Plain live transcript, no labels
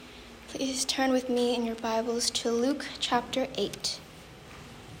please turn with me in your Bibles to Luke chapter 8,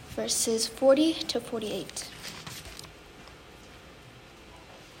 verses 40 to 48.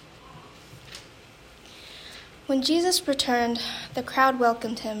 When Jesus returned, the crowd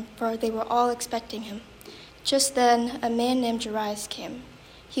welcomed him, for they were all expecting him. Just then, a man named Jairus came.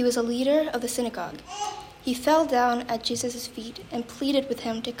 He was a leader of the synagogue. He fell down at Jesus' feet and pleaded with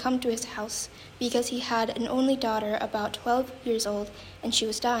him to come to his house because he had an only daughter about 12 years old and she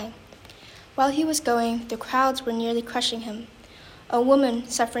was dying. While he was going, the crowds were nearly crushing him. A woman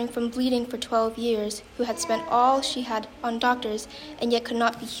suffering from bleeding for 12 years, who had spent all she had on doctors and yet could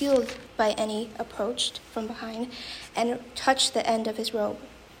not be healed by any, approached from behind and touched the end of his robe.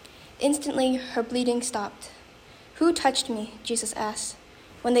 Instantly, her bleeding stopped. "Who touched me?" Jesus asked.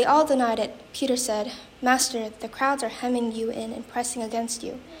 When they all denied it, Peter said, "Master, the crowds are hemming you in and pressing against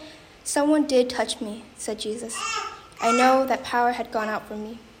you." "Someone did touch me," said Jesus. "I know that power had gone out from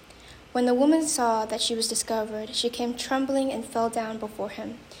me." When the woman saw that she was discovered, she came trembling and fell down before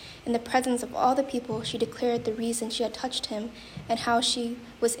him. In the presence of all the people, she declared the reason she had touched him and how she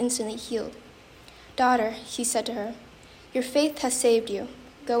was instantly healed. "Daughter," he said to her, "your faith has saved you.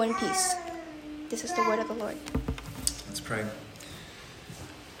 Go in peace." This is the word of the Lord. Let's pray.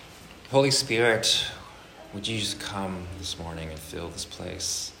 Holy Spirit, would you just come this morning and fill this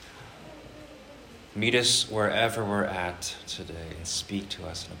place? Meet us wherever we're at today and speak to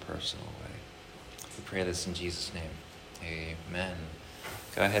us in a personal way. We pray this in Jesus' name. Amen.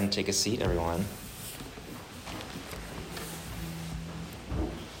 Go ahead and take a seat, everyone.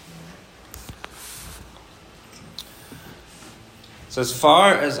 So as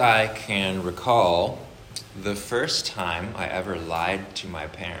far as I can recall, the first time I ever lied to my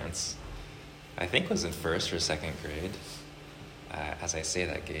parents, I think was in first or second grade. As I say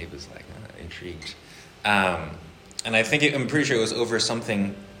that, Gabe is like intrigued. And I think I'm pretty sure it was over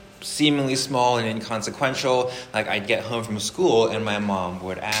something seemingly small and inconsequential. Like I'd get home from school and my mom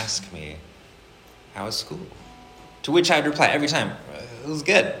would ask me, "How was school?" To which I'd reply every time, "It was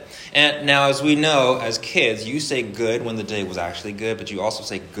good." And now, as we know, as kids, you say good when the day was actually good, but you also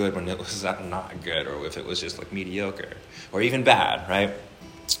say good when it was not good, or if it was just like mediocre or even bad, right?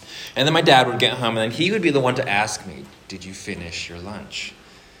 And then my dad would get home, and then he would be the one to ask me, "Did you finish your lunch?"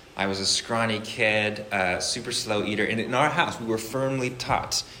 I was a scrawny kid, super slow eater, and in our house, we were firmly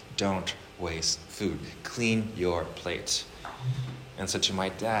taught, don't waste food. Clean your plate. And so to my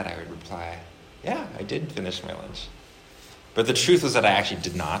dad, I would reply, "Yeah, I did finish my lunch." But the truth was that I actually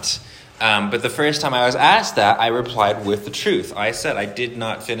did not. But the first time I was asked that, I replied with the truth. I said I did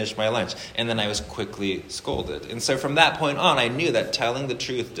not finish my lunch, and then I was quickly scolded. And so from that point on, I knew that telling the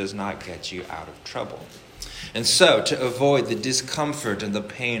truth does not get you out of trouble. And so to avoid the discomfort and the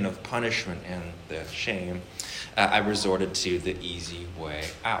pain of punishment and the shame, I resorted to the easy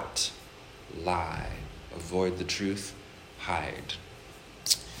way out. Lie. Avoid the truth. Hide.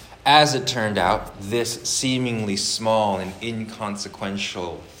 As it turned out, this seemingly small and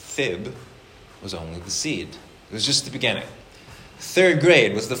inconsequential fib was only the seed. It was just the beginning. Third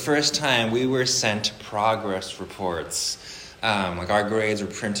grade was the first time we were sent progress reports. Like our grades were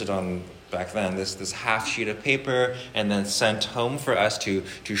printed on, back then, this half sheet of paper and then sent home for us to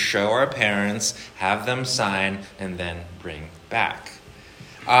show our parents, have them sign, and then bring back.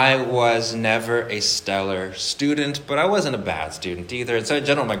 I was never a stellar student, but I wasn't a bad student either. And so in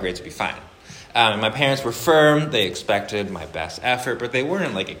general, my grades would be fine. My parents were firm. They expected my best effort, but they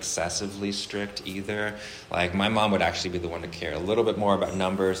weren't like excessively strict either. Like my mom would actually be the one to care a little bit more about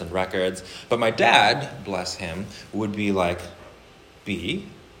numbers and records. But my dad, bless him, would be like, "B?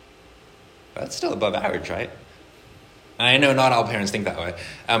 That's still above average, right?" And I know not all parents think that way.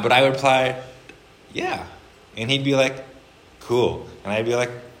 But I would reply, "Yeah." And he'd be like, "Cool." And I'd be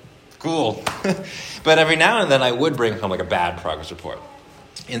like, "Cool." But every now and then I would bring home like a bad progress report.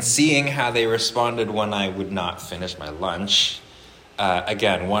 And seeing how they responded when I would not finish my lunch,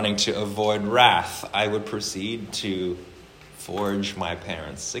 again, wanting to avoid wrath, I would proceed to forge my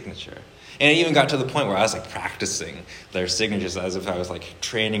parents' signature. And it even got to the point where I was like practicing their signatures as if I was like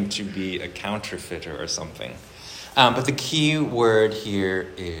training to be a counterfeiter or something. But the key word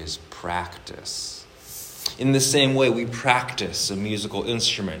here is practice. In the same way we practice a musical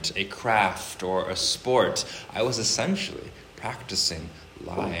instrument, a craft, or a sport, I was essentially practicing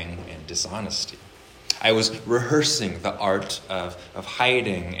lying and dishonesty. I was rehearsing the art of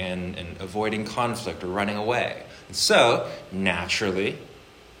hiding and avoiding conflict or running away. And so, naturally,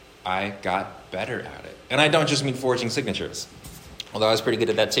 I got better at it. And I don't just mean forging signatures. Although I was pretty good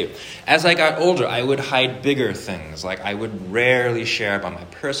at that too. As I got older, I would hide bigger things. Like I would rarely share about my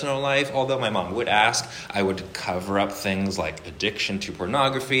personal life, although my mom would ask. I would cover up things like addiction to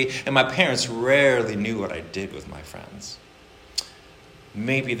pornography, and my parents rarely knew what I did with my friends.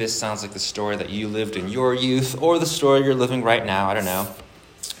 Maybe this sounds like the story that you lived in your youth, or the story you're living right now, I don't know.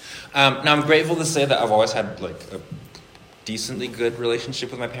 Now I'm grateful to say that I've always had a decently good relationship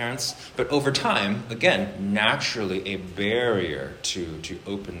with my parents, but over time, again, naturally a barrier to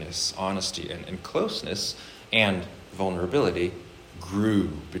openness, honesty, and closeness and vulnerability grew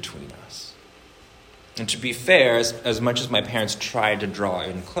between us. And to be fair, as much as my parents tried to draw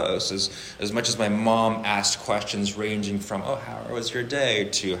in close, as much as my mom asked questions ranging from, oh, how was your day,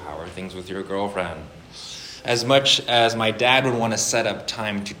 to how are things with your girlfriend, as much as my dad would want to set up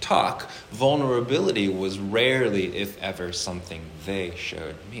time to talk, vulnerability was rarely, if ever, something they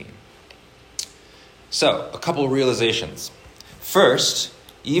showed me. So, a couple of realizations. First,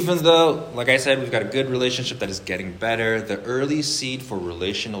 even though, like I said, we've got a good relationship that is getting better, the early seed for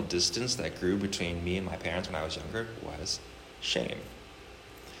relational distance that grew between me and my parents when I was younger was shame.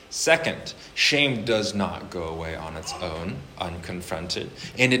 Second, shame does not go away on its own, unconfronted,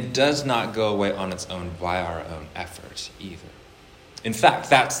 and it does not go away on its own by our own effort either. In fact,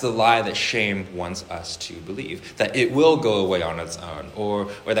 that's the lie that shame wants us to believe, that it will go away on its own, or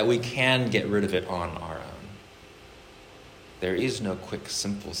that we can get rid of it on our own. There is no quick,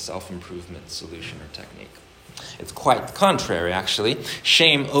 simple self-improvement solution or technique. It's quite the contrary, actually.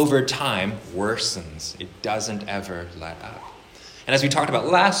 Shame over time worsens. It doesn't ever let up. And as we talked about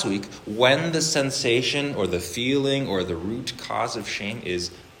last week, when the sensation or the feeling or the root cause of shame is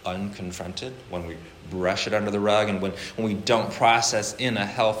unconfronted, when we brush it under the rug and when we don't process in a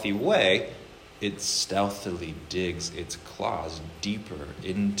healthy way, it stealthily digs its claws deeper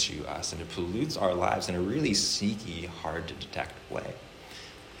into us and it pollutes our lives in a really sneaky, hard to detect way.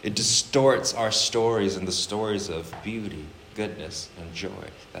 It distorts our stories and the stories of beauty, goodness, and joy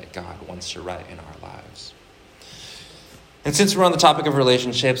that God wants to write in our lives. And since we're on the topic of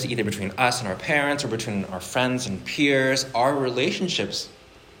relationships, either between us and our parents or between our friends and peers, our relationships,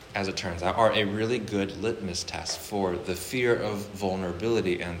 as it turns out, are a really good litmus test for the fear of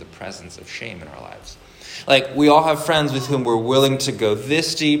vulnerability and the presence of shame in our lives. Like, we all have friends with whom we're willing to go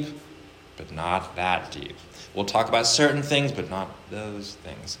this deep, but not that deep. We'll talk about certain things, but not those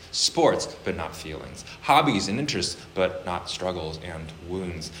things. Sports, but not feelings. Hobbies and interests, but not struggles and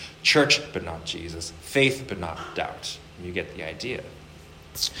wounds. Church, but not Jesus. Faith, but not doubt. You get the idea.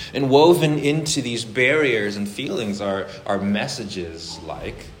 And woven into these barriers and feelings are messages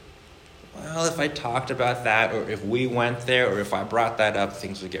like, well, if I talked about that, or if we went there, or if I brought that up,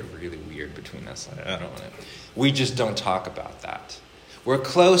 things would get really weird between us. I don't want to. We just don't talk about that. We're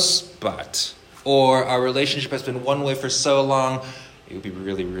close, but, or our relationship has been one way for so long, it would be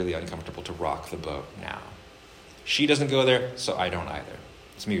really, really uncomfortable to rock the boat now. She doesn't go there, so I don't either.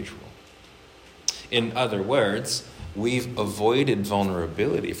 It's mutual. In other words, we've avoided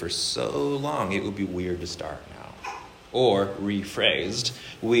vulnerability for so long, it would be weird to start now. Or, rephrased,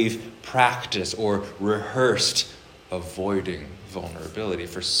 we've practiced or rehearsed avoiding vulnerability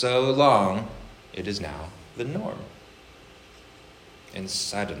for so long, it is now the norm. And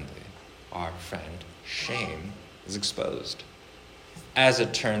suddenly, our friend shame is exposed. As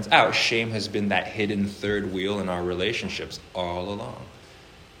it turns out, shame has been that hidden third wheel in our relationships all along.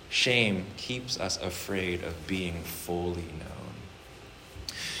 Shame keeps us afraid of being fully known.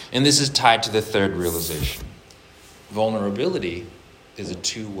 And this is tied to the third realization. Vulnerability is a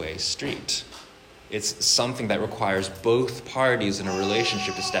two-way street. It's something that requires both parties in a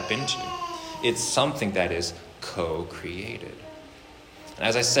relationship to step into. It's something that is co-created. And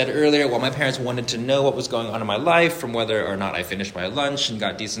as I said earlier, while my parents wanted to know what was going on in my life, from whether or not I finished my lunch and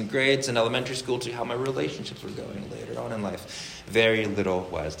got decent grades in elementary school to how my relationships were going later on in life, very little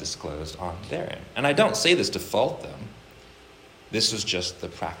was disclosed on their end. And I don't say this to fault them. This was just the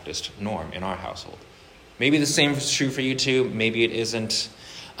practiced norm in our household. Maybe the same is true for you too. Maybe it isn't.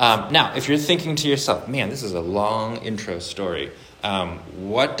 Now, if you're thinking to yourself, man, this is a long intro story.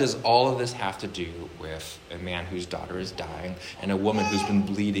 What does all of this have to do with a man whose daughter is dying and a woman who's been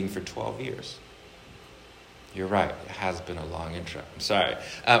bleeding for 12 years? You're right. It has been a long intro. I'm sorry.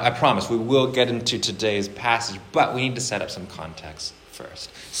 I promise we will get into today's passage, but we need to set up some context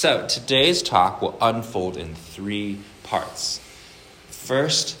first. So today's talk will unfold in 3 parts.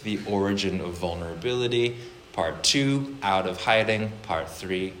 First, the origin of vulnerability. Part 2, out of hiding. Part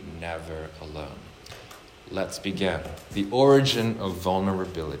 3, never alone. Let's begin. The origin of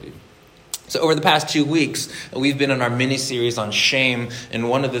vulnerability. So over the past 2 weeks, we've been in our mini-series on shame, and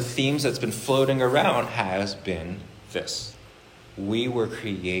one of the themes that's been floating around has been this: we were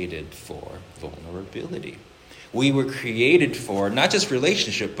created for vulnerability. We were created for not just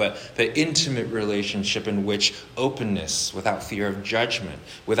relationship, but intimate relationship in which openness, without fear of judgment,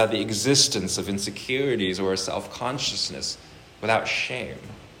 without the existence of insecurities or self-consciousness, without shame.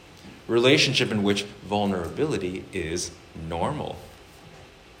 Relationship in which vulnerability is normal.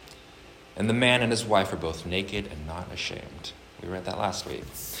 And the man and his wife are both naked and not ashamed. We read that last week.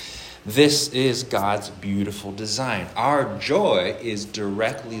 This is God's beautiful design. Our joy is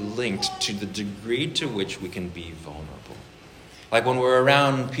directly linked to the degree to which we can be vulnerable. Like when we're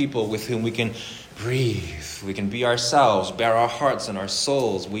around people with whom we can breathe, we can be ourselves, bare our hearts and our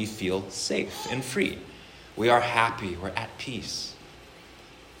souls, we feel safe and free. We are happy, we're at peace.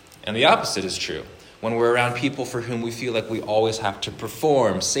 And the opposite is true. When we're around people for whom we feel like we always have to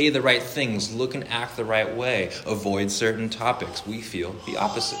perform, say the right things, look and act the right way, avoid certain topics, we feel the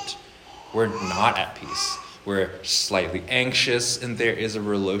opposite. We're not at peace. We're slightly anxious, and there is a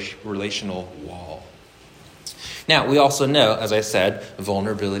relational wall. Now, we also know, as I said,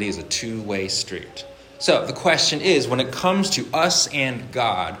 vulnerability is a two-way street. So the question is, when it comes to us and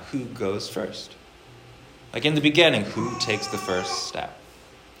God, who goes first? Like in the beginning, who takes the first step?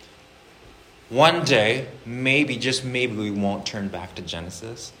 One day, maybe, just maybe, we won't turn back to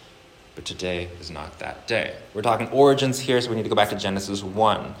Genesis, but today is not that day. We're talking origins here, so we need to go back to Genesis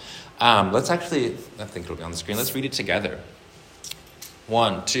 1. Let's actually, I think it'll be on the screen. Let's read it together.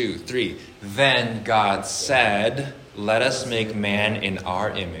 1, 2, 3. Then God said, "Let us make man in our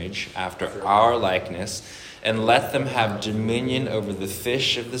image, after our likeness, and let them have dominion over the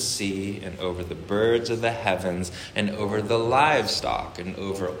fish of the sea, and over the birds of the heavens, and over the livestock, and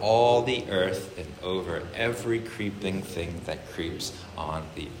over all the earth, and over every creeping thing that creeps on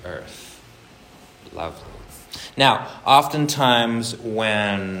the earth." Lovely. Now, oftentimes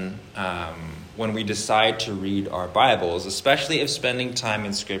when we decide to read our Bibles, especially if spending time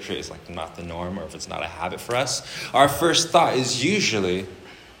in Scripture is like not the norm or if it's not a habit for us, our first thought is usually,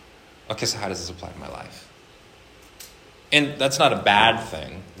 okay, so how does this apply to my life? And that's not a bad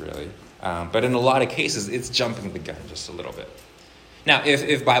thing, really. But in a lot of cases, it's jumping the gun just a little bit. Now,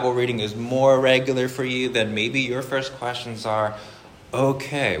 if Bible reading is more regular for you, then maybe your first questions are,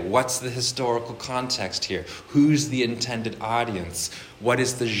 okay, what's the historical context here? Who's the intended audience? What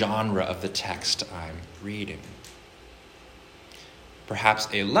is the genre of the text I'm reading? Perhaps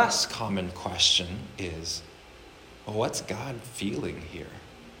a less common question is, well, what's God feeling here?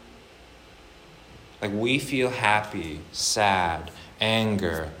 Like we feel happy, sad,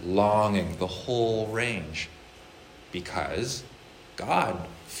 anger, longing, the whole range, because God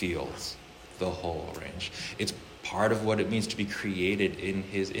feels the whole range. It's part of what it means to be created in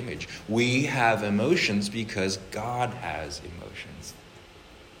his image. We have emotions because God has emotions.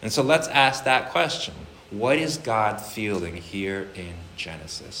 And so let's ask that question. What is God feeling here in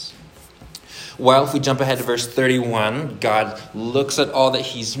Genesis? Well, if we jump ahead to verse 31, God looks at all that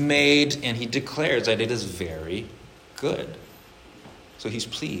he's made and he declares that it is very good. So he's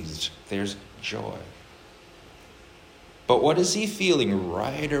pleased. There's joy. But what is he feeling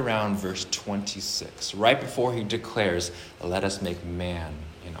right around verse 26, right before he declares, "Let us make man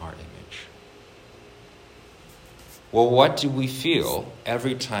in our image"? Well, what do we feel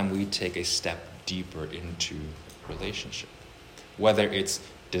every time we take a step deeper into relationship? Whether it's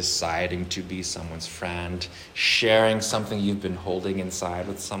deciding to be someone's friend, sharing something you've been holding inside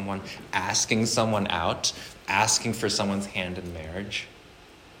with someone, asking someone out, asking for someone's hand in marriage.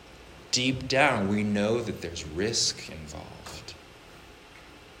 Deep down, we know that there's risk involved.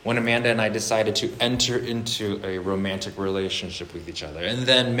 When Amanda and I decided to enter into a romantic relationship with each other and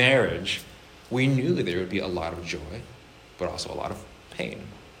then marriage, we knew there would be a lot of joy, but also a lot of pain.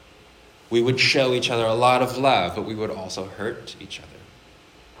 We would show each other a lot of love, but we would also hurt each other.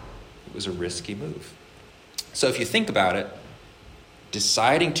 It was a risky move. So if you think about it,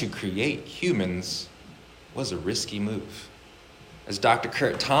 deciding to create humans was a risky move. As Dr.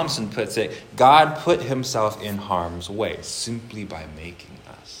 Kurt Thompson puts it, God put himself in harm's way simply by making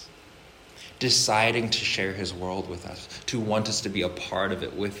us. Deciding to share his world with us, to want us to be a part of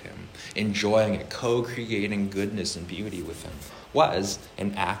it with him, enjoying it, co-creating goodness and beauty with him, was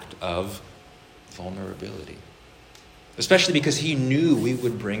an act of vulnerability. Especially because he knew we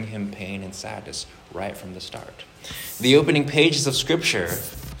would bring him pain and sadness right from the start. The opening pages of Scripture,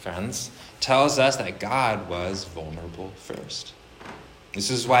 friends, tells us that God was vulnerable first. This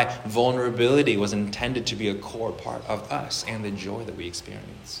is why vulnerability was intended to be a core part of us and the joy that we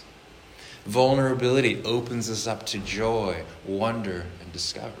experience. Vulnerability opens us up to joy, wonder, and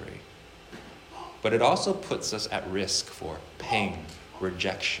discovery. But it also puts us at risk for pain,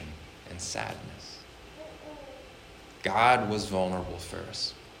 rejection, and sadness. God was vulnerable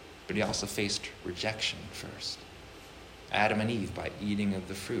first, but he also faced rejection first. Adam and Eve, by eating of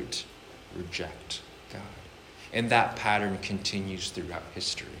the fruit, reject God. And that pattern continues throughout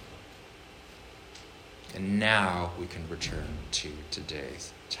history. And now we can return to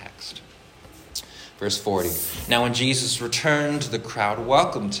today's text. Verse 40. Now when Jesus returned, the crowd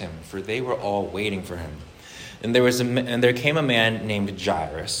welcomed him, for they were all waiting for him. And there came a man named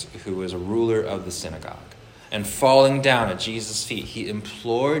Jairus, who was a ruler of the synagogue. And falling down at Jesus' feet, he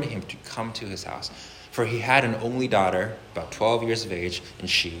implored him to come to his house, for he had an only daughter, about 12 years of age, and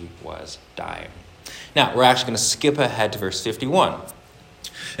she was dying. Now, we're actually going to skip ahead to verse 51.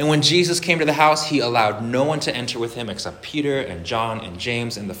 And when Jesus came to the house, he allowed no one to enter with him except Peter and John and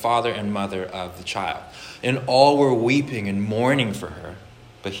James and the father and mother of the child. And all were weeping and mourning for her.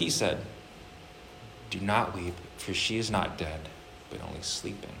 But he said, "Do not weep, for she is not dead, but only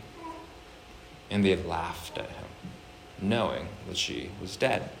sleeping." And they laughed at him, knowing that she was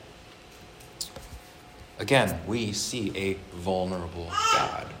dead. Again, we see a vulnerable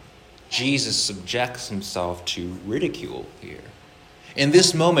God. Jesus subjects himself to ridicule here. And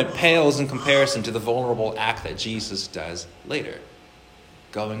this moment pales in comparison to the vulnerable act that Jesus does later,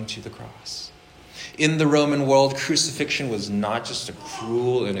 going to the cross. In the Roman world, crucifixion was not just a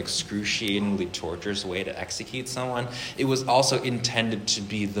cruel and excruciatingly torturous way to execute someone. It was also intended to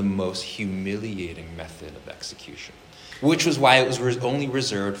be the most humiliating method of execution, which was why it was only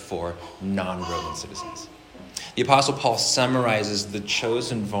reserved for non-Roman citizens. The Apostle Paul summarizes the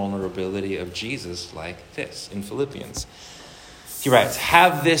chosen vulnerability of Jesus like this in Philippians. He writes,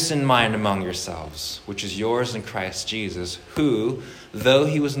 "Have this in mind among yourselves, which is yours in Christ Jesus, who, though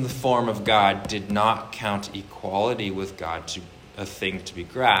he was in the form of God, did not count equality with God to a thing to be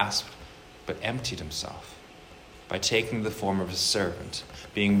grasped, but emptied himself by taking the form of a servant,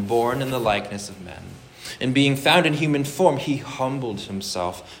 being born in the likeness of men. And being found in human form, he humbled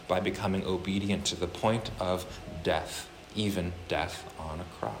himself by becoming obedient to the point of death, even death on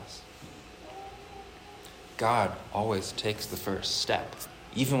a cross." God always takes the first step,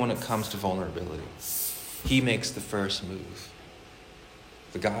 even when it comes to vulnerability. He makes the first move.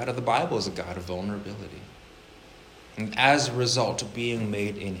 The God of the Bible is a God of vulnerability. And as a result, being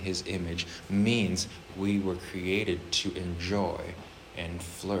made in his image means we were created to enjoy and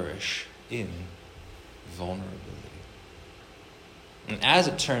flourish in vulnerability. And as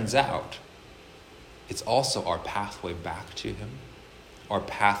it turns out, it's also our pathway back to him, our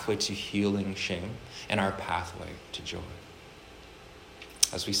pathway to healing shame, and our pathway to joy.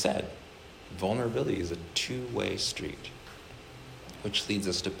 As we said, vulnerability is a two-way street, which leads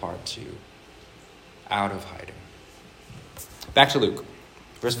us to part 2, out of hiding. Back to Luke,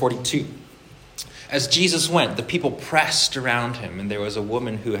 verse 42. As Jesus went, the people pressed around him, and there was a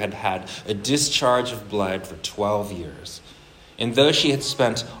woman who had had a discharge of blood for 12 years. And though she had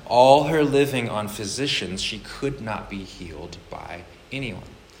spent all her living on physicians, she could not be healed by anyone.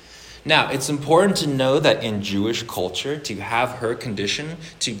 Now, it's important to know that in Jewish culture, to have her condition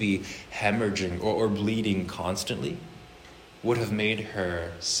to be hemorrhaging or bleeding constantly would have made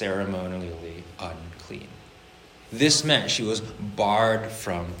her ceremonially unclean. This meant she was barred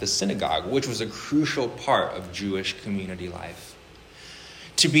from the synagogue, which was a crucial part of Jewish community life.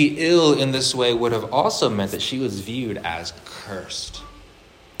 To be ill in this way would have also meant that she was viewed as cursed.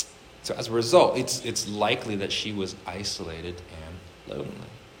 So as a result, it's likely that she was isolated and lonely.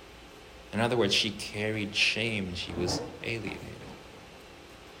 In other words, she carried shame and she was alienated.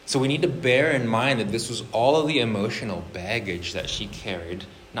 So we need to bear in mind that this was all of the emotional baggage that she carried,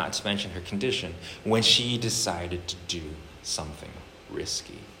 not to mention her condition, when she decided to do something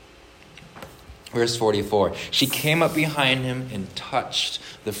risky. Verse 44, she came up behind him and touched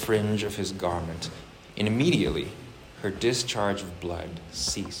the fringe of his garment, and immediately her discharge of blood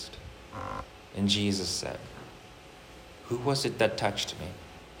ceased. And Jesus said, "Who was it that touched me?"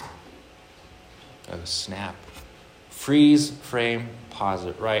 Oh, snap. Freeze, frame, pause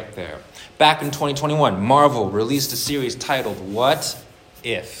it right there. Back in 2021, Marvel released a series titled What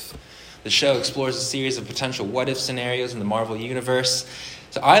If? The show explores a series of potential what-if scenarios in the Marvel universe.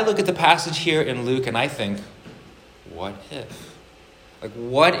 So I look at the passage here in Luke and I think, what if? Like,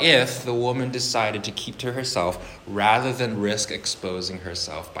 what if the woman decided to keep to herself rather than risk exposing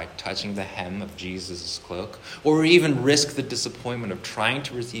herself by touching the hem of Jesus' cloak, or even risk the disappointment of trying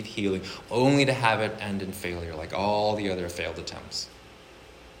to receive healing only to have it end in failure like all the other failed attempts?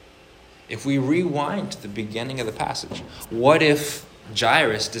 If we rewind to the beginning of the passage, what if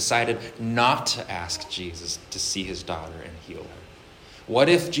Jairus decided not to ask Jesus to see his daughter and heal her? What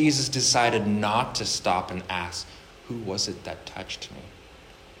if Jesus decided not to stop and ask, "Who was it that touched me?"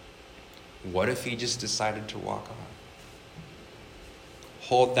 What if he just decided to walk on?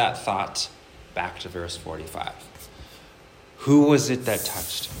 hold that thought back to verse 45. Who was it that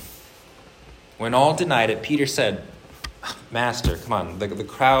touched him? When all denied it, Peter said, Master, come on, the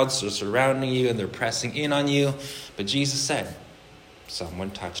crowds are surrounding you and they're pressing in on you. But Jesus said,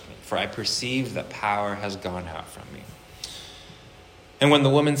 someone touched me, for I perceive that power has gone out from me. And when the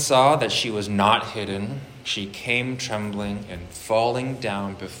woman saw that she was not hidden, she came trembling and falling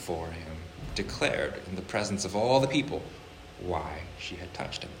down before him, declared in the presence of all the people why she had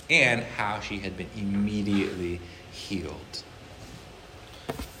touched him and how she had been immediately healed.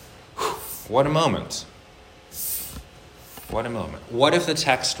 What a moment. What a moment. What if the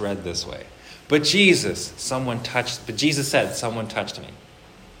text read this way? But Jesus said, someone touched me.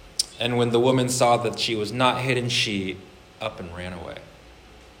 And when the woman saw that she was not hidden, she up and ran away.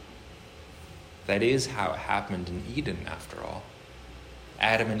 That is how it happened in Eden, after all.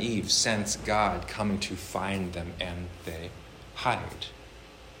 Adam and Eve sense God coming to find them, and they hide.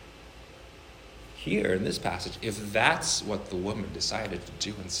 Here in this passage, if that's what the woman decided to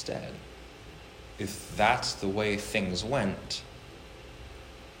do instead, if that's the way things went,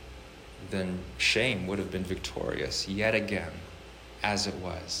 then shame would have been victorious yet again, as it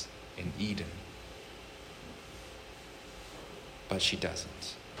was in Eden. But she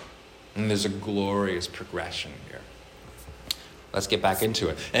doesn't. And there's a glorious progression here. Let's get back into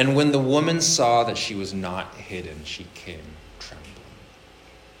it. And when the woman saw that she was not hidden, she came trembling.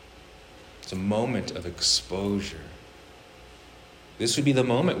 It's a moment of exposure. This would be the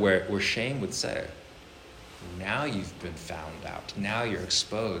moment where shame would say, now you've been found out. Now you're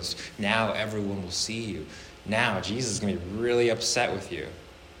exposed. Now everyone will see you. Now Jesus is going to be really upset with you.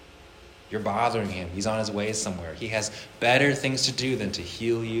 You're bothering him. He's on his way somewhere. He has better things to do than to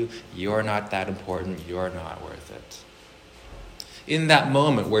heal you. You're not that important. You're not worth it. In that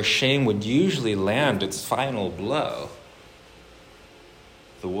moment where shame would usually land its final blow,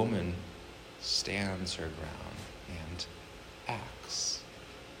 the woman stands her ground and acts.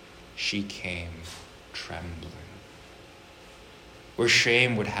 She came trembling. Where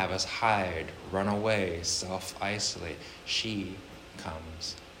shame would have us hide, run away, self-isolate, she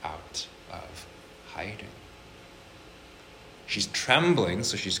comes out of hiding. She's trembling,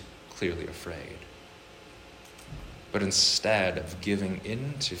 so she's clearly afraid. But instead of giving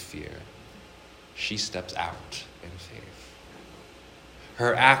in to fear, she steps out in faith.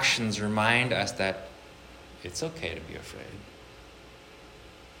 Her actions remind us that it's okay to be afraid.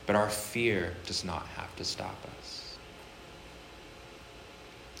 But our fear does not have to stop us.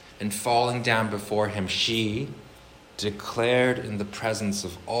 And falling down before him, she declared in the presence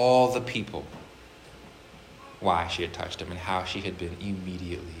of all the people why she had touched him and how she had been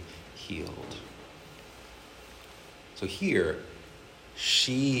immediately healed. So here,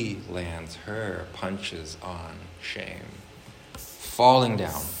 she lands her punches on shame. Falling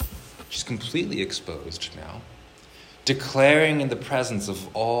down, she's completely exposed now, declaring in the presence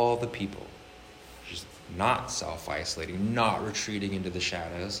of all the people. She's not self-isolating, not retreating into the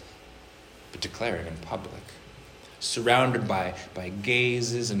shadows, but declaring in public. Surrounded by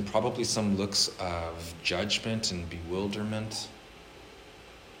gazes and probably some looks of judgment and bewilderment.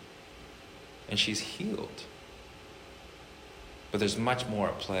 And she's healed. But there's much more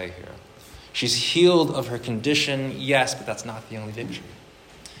at play here. She's healed of her condition, yes, but that's not the only victory.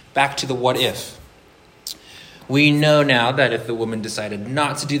 Back to the what if. We know now that if the woman decided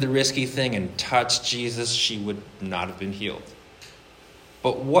not to do the risky thing and touch Jesus, she would not have been healed.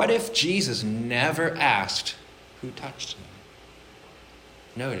 But what if Jesus never asked who touched me?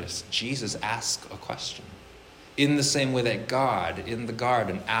 Notice, Jesus asks a question. In the same way that God, in the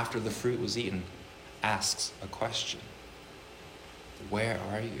garden, after the fruit was eaten, asks a question. Where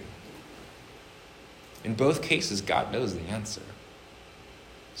are you? In both cases, God knows the answer.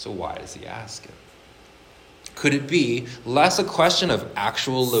 So why does he ask it? Could it be less a question of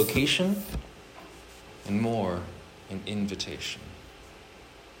actual location and more an invitation?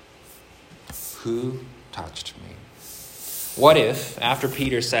 Who touched me? What if, after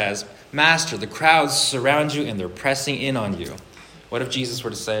Peter says, Master, the crowds surround you and they're pressing in on you. What if Jesus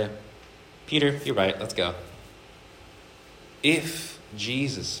were to say, Peter, you're right, let's go. If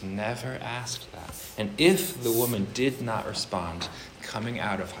Jesus never asked that, and if the woman did not respond, coming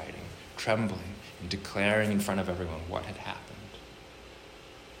out of hiding, trembling, and declaring in front of everyone what had happened,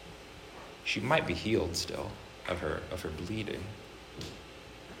 she might be healed still of her bleeding,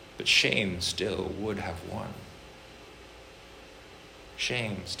 but shame still would have won.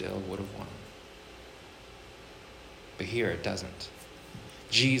 Shame still would have won. But here it doesn't.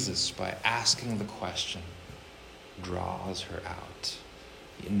 Jesus, by asking the question, draws her out.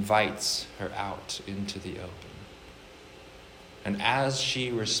 He invites her out into the open. And as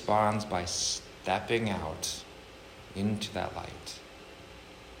she responds by stepping out into that light,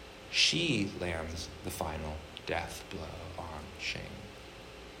 she lands the final death blow on shame.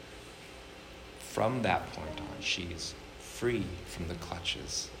 From that point on, she's free from the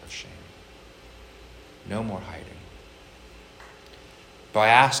clutches of shame. No more hiding. By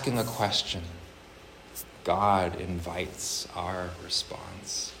asking a question, God invites our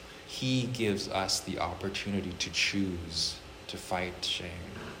response. He gives us the opportunity to choose to fight shame.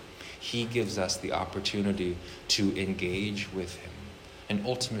 He gives us the opportunity to engage with him and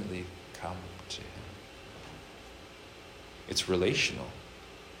ultimately come to him. It's relational.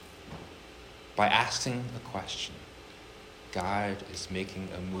 By asking a question, God is making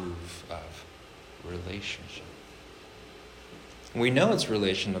a move of relationship. And we know it's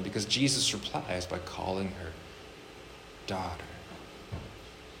relational because Jesus replies by calling her daughter.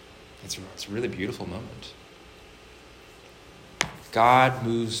 It's a really beautiful moment. God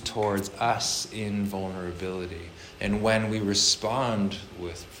moves towards us in vulnerability. And when we respond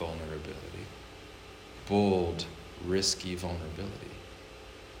with vulnerability, bold, risky vulnerability,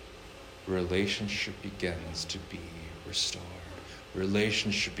 relationship begins to be restored.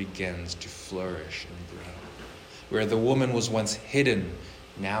 Relationship begins to flourish and grow. Where the woman was once hidden,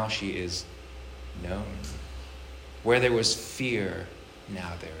 now she is known. Where there was fear,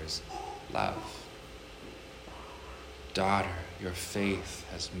 now there is love. Daughter, your faith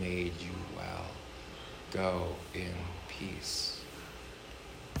has made you well. Go in peace.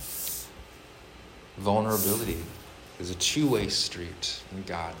 Vulnerability is a two-way street, and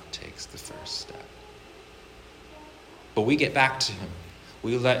God takes the first step. But we get back to him.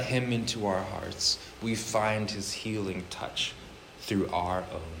 We let him into our hearts. We find his healing touch through our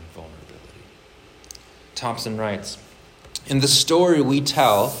own vulnerability. Thompson writes, in the story we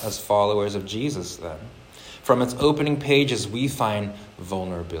tell as followers of Jesus, then, from its opening pages, we find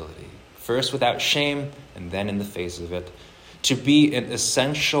vulnerability. First without shame, and then in the face of it, to be an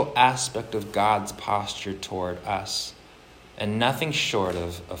essential aspect of God's posture toward us, and nothing short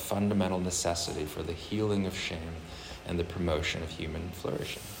of a fundamental necessity for the healing of shame and the promotion of human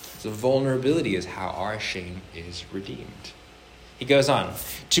flourishing. So vulnerability is how our shame is redeemed. He goes on,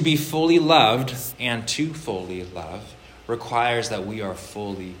 to be fully loved and to fully love requires that we are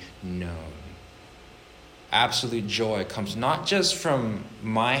fully known. Absolute joy comes not just from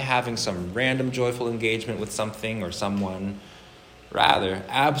my having some random joyful engagement with something or someone. Rather,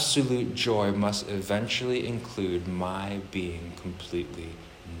 absolute joy must eventually include my being completely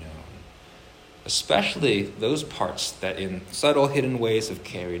known. Especially those parts that in subtle hidden ways have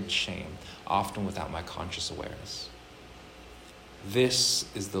carried shame, often without my conscious awareness. This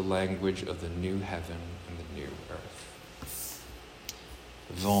is the language of the new heaven and the new earth.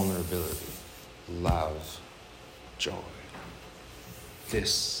 Vulnerability, love, joy.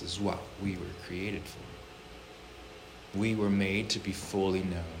 This is what we were created for. We were made to be fully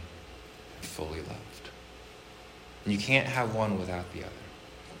known and fully loved. And you can't have one without the other.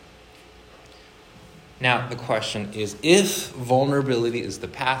 Now, the question is, if vulnerability is the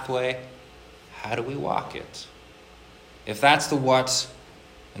pathway, how do we walk it? If that's the what,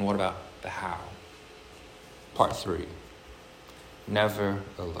 then what about the how? Part 3. Never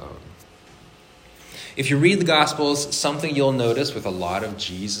alone. If you read the Gospels, something you'll notice with a lot of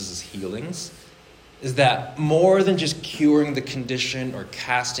Jesus' healings is that more than just curing the condition or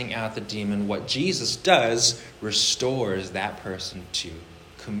casting out the demon, what Jesus does restores that person to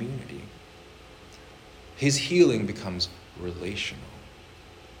community. His healing becomes relational.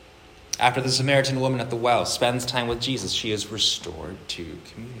 After the Samaritan woman at the well spends time with Jesus, she is restored to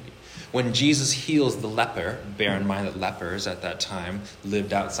community. When Jesus heals the leper, bear in mind that lepers at that time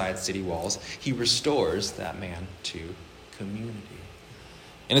lived outside city walls, he restores that man to community.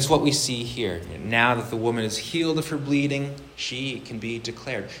 And it's what we see here. Now that the woman is healed of her bleeding, she can be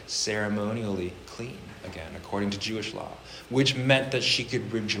declared ceremonially clean again, according to Jewish law, which meant that she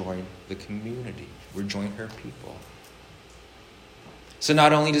could rejoin the community, rejoin her people. So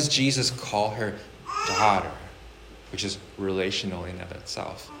not only does Jesus call her daughter, which is relational in and of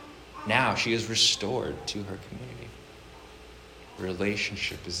itself, now she is restored to her community.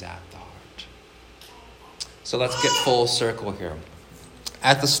 Relationship is at the heart. So let's get full circle here.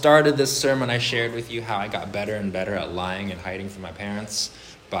 At the start of this sermon, I shared with you how I got better and better at lying and hiding from my parents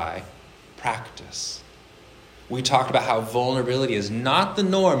by practice. We talked about how vulnerability is not the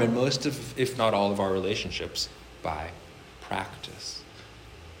norm in most of, if not all of our relationships, by practice.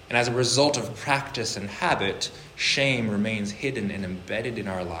 And as a result of practice and habit, shame remains hidden and embedded in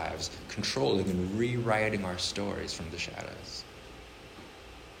our lives, controlling and rewriting our stories from the shadows.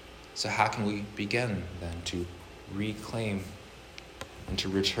 So how can we begin then to reclaim and to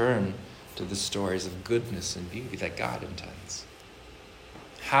return to the stories of goodness and beauty that God intends.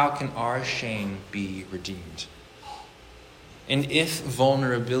 How can our shame be redeemed? And if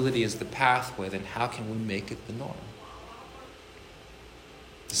vulnerability is the pathway, then how can we make it the norm?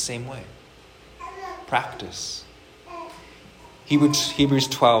 The same way. Practice. Hebrews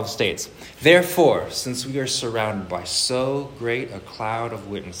 12 states, "Therefore, since we are surrounded by so great a cloud of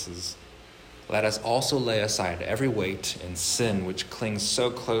witnesses, let us also lay aside every weight and sin which clings so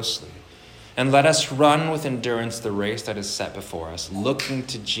closely, and let us run with endurance the race that is set before us, looking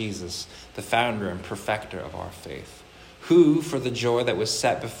to Jesus, the founder and perfecter of our faith, who, for the joy that was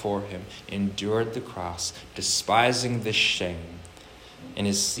set before him, endured the cross, despising the shame, and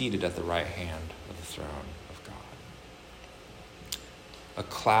is seated at the right hand of the throne of God." A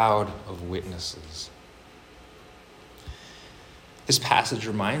cloud of witnesses. This passage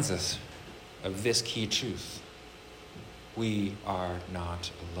reminds us of this key truth. We are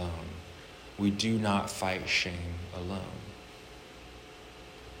not alone. We do not fight shame alone.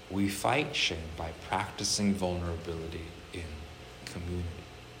 We fight shame by practicing vulnerability in community.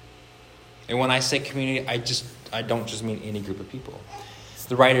 And when I say community, I don't just mean any group of people.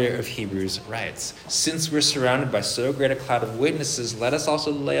 The writer of Hebrews writes, "Since we're surrounded by so great a cloud of witnesses, let us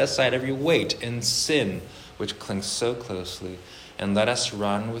also lay aside every weight and sin which clings so closely, and let us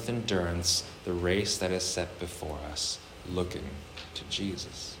run with endurance the race that is set before us, looking to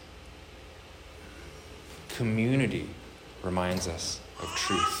Jesus." Community reminds us of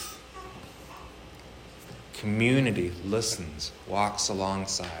truth. Community listens, walks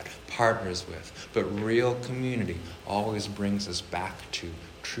alongside, partners with, but real community always brings us back to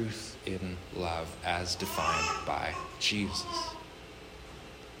truth in love as defined by Jesus.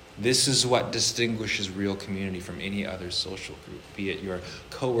 This is what distinguishes real community from any other social group, be it your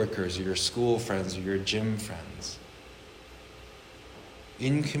coworkers or your school friends or your gym friends.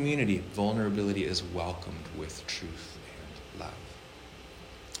 In community, vulnerability is welcomed with truth and love.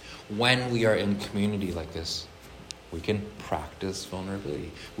 When we are in community like this, we can practice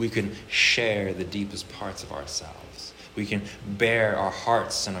vulnerability. We can share the deepest parts of ourselves. We can bare our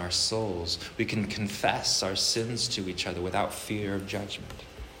hearts and our souls. We can confess our sins to each other without fear of judgment.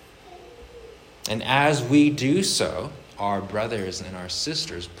 And as we do so, our brothers and our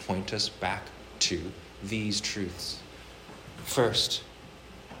sisters point us back to these truths. First,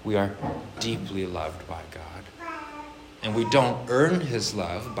 we are deeply loved by God. And we don't earn his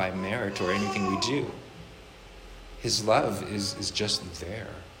love by merit or anything we do. His love is just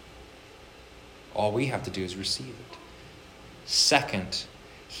there. All we have to do is receive it. Second,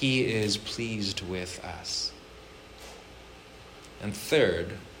 he is pleased with us. And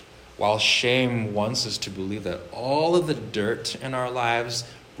third, while shame wants us to believe that all of the dirt in our lives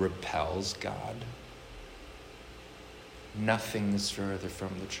repels God, nothing is further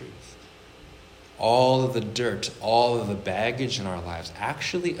from the truth. All of the dirt, all of the baggage in our lives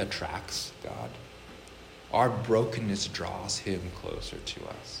actually attracts God. Our brokenness draws him closer to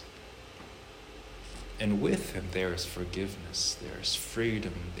us. And with him there is forgiveness, there is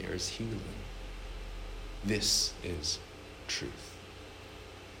freedom, there is healing. This is truth.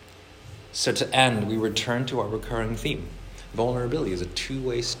 So to end, we return to our recurring theme. Vulnerability is a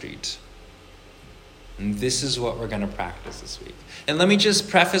two-way street. And this is what we're going to practice this week. And let me just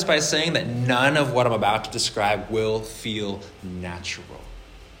preface by saying that none of what I'm about to describe will feel natural.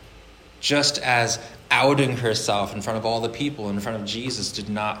 Just as outing herself in front of all the people in front of Jesus did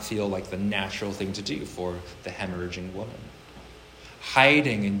not feel like the natural thing to do for the hemorrhaging woman.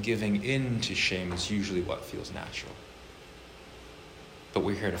 Hiding and giving in to shame is usually what feels natural. But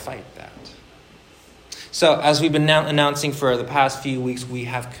we're here to fight that. So as we've been announcing for the past few weeks, we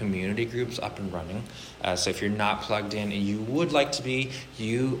have community groups up and running. So if you're not plugged in and you would like to be,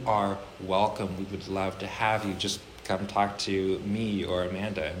 you are welcome. We would love to have you. Just come talk to me or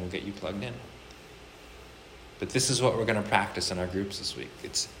Amanda and we'll get you plugged in. But this is what we're going to practice in our groups this week.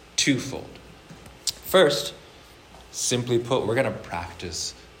 It's twofold. First, simply put, we're going to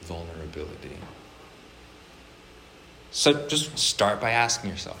practice vulnerability. So just start by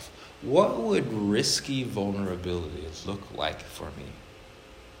asking yourself, what would risky vulnerability look like for me?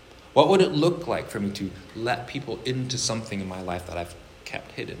 What would it look like for me to let people into something in my life that I've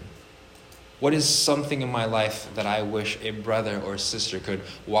kept hidden? What is something in my life that I wish a brother or sister could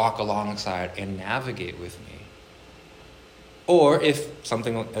walk alongside and navigate with me? Or if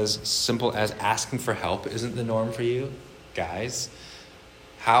something as simple as asking for help isn't the norm for you, guys,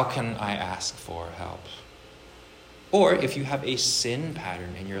 how can I ask for help? Or if you have a sin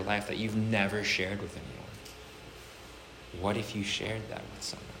pattern in your life that you've never shared with anyone, what if you shared that with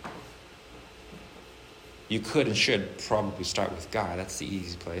someone? You could and should probably start with God. That's the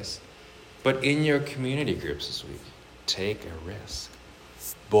easy place. But in your community groups this week, take a risk.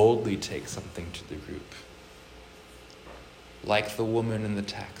 Boldly take something to the group. Like the woman in the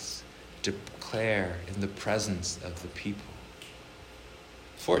text, declare in the presence of the people.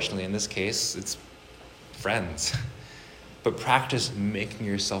 Fortunately, in this case, it's friends. But practice making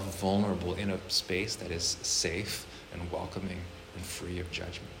yourself vulnerable in a space that is safe and welcoming and free of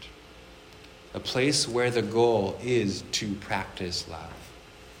judgment. A place where the goal is to practice love.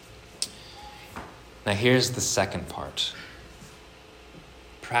 Now here's the second part.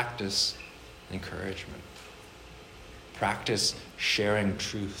 Practice encouragement. Practice sharing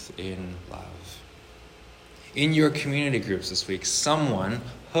truth in love. In your community groups this week, someone,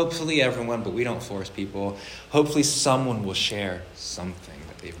 hopefully everyone, but we don't force people, hopefully someone will share something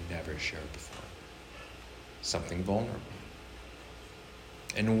that they've never shared before. Something vulnerable.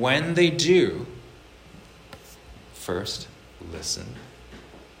 And when they do, first, listen.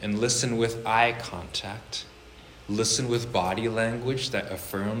 And listen with eye contact. Listen with body language that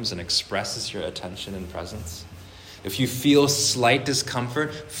affirms and expresses your attention and presence. If you feel slight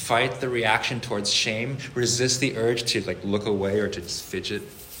discomfort, fight the reaction towards shame. Resist the urge to look away or to just fidget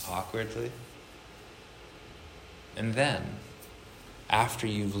awkwardly. And then, after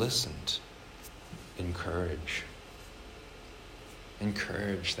you've listened, encourage.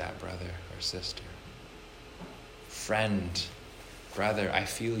 Encourage that brother or sister. Friend, brother, I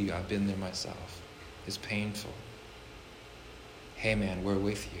feel you. I've been there myself. It's painful. Hey man, we're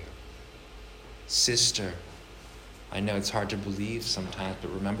with you. Sister, I know it's hard to believe sometimes,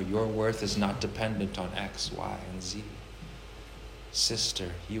 but remember, your worth is not dependent on X, Y, and Z. Sister,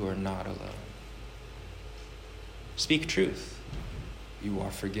 you are not alone. Speak truth. You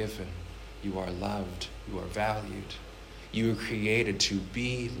are forgiven. You are loved. You are valued. You were created to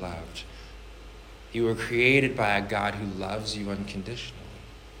be loved. You were created by a God who loves you unconditionally.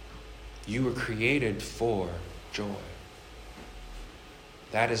 You were created for joy.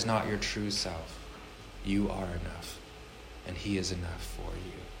 That is not your true self. You are enough, and He is enough for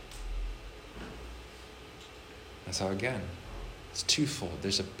you. And so again, it's twofold.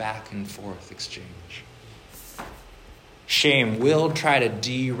 There's a back and forth exchange. Shame will try to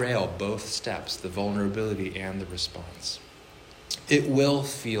derail both steps, the vulnerability and the response. It will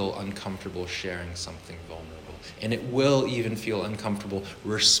feel uncomfortable sharing something vulnerable, and it will even feel uncomfortable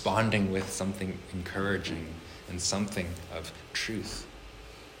responding with something encouraging and something of truth.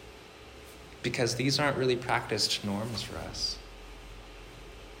 Because these aren't really practiced norms for us.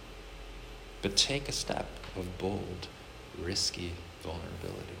 But take a step of bold, risky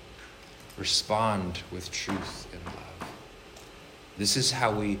vulnerability. Respond with truth and love. This is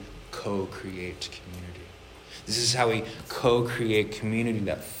how we co-create community. This is how we co-create community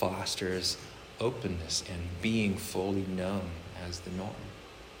that fosters openness and being fully known as the norm.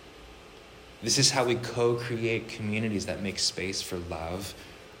 This is how we co-create communities that make space for love,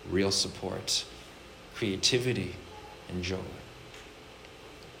 real support, creativity, and joy.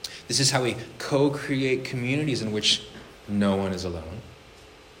 This is how we co-create communities in which no one is alone,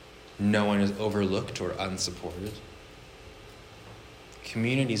 no one is overlooked or unsupported.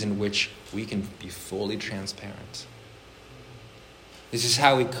 Communities in which we can be fully transparent. This is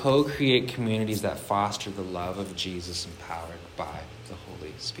how we co-create communities that foster the love of Jesus empowered by the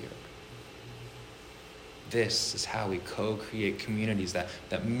Holy Spirit. This is how we co-create communities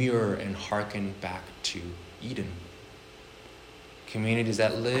that mirror and hearken back to Eden. Communities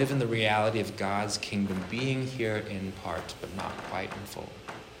that live in the reality of God's kingdom being here in part, but not quite in full.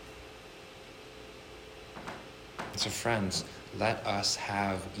 So friends, let us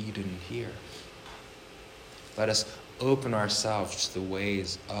have Eden here. Let us open ourselves to the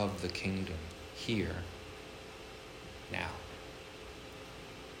ways of the kingdom here, now.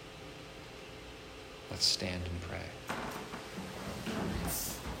 Let's stand and pray.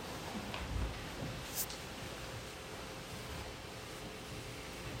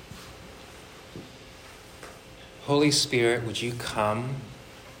 Holy Spirit, would you come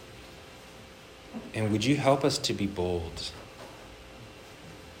and would you help us to be bold?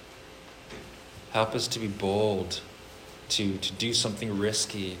 Help us to be bold, to do something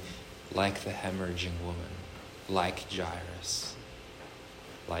risky like the hemorrhaging woman, like Jairus,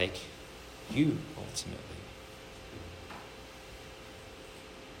 like you ultimately.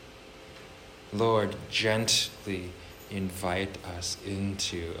 Lord, gently invite us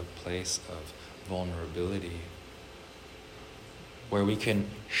into a place of vulnerability where we can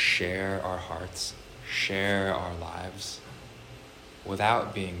share our hearts, share our lives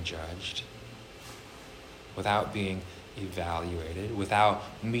without being judged, without being evaluated, without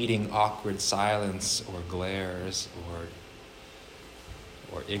meeting awkward silence or glares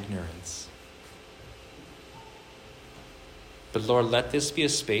or ignorance. But Lord, let this be a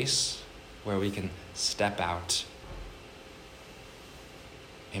space where we can step out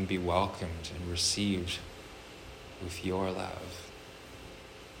and be welcomed and received with your love,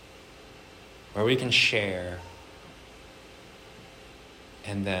 where we can share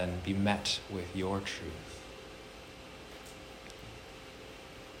and then be met with your truth.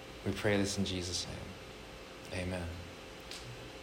 We pray this in Jesus' name. Amen.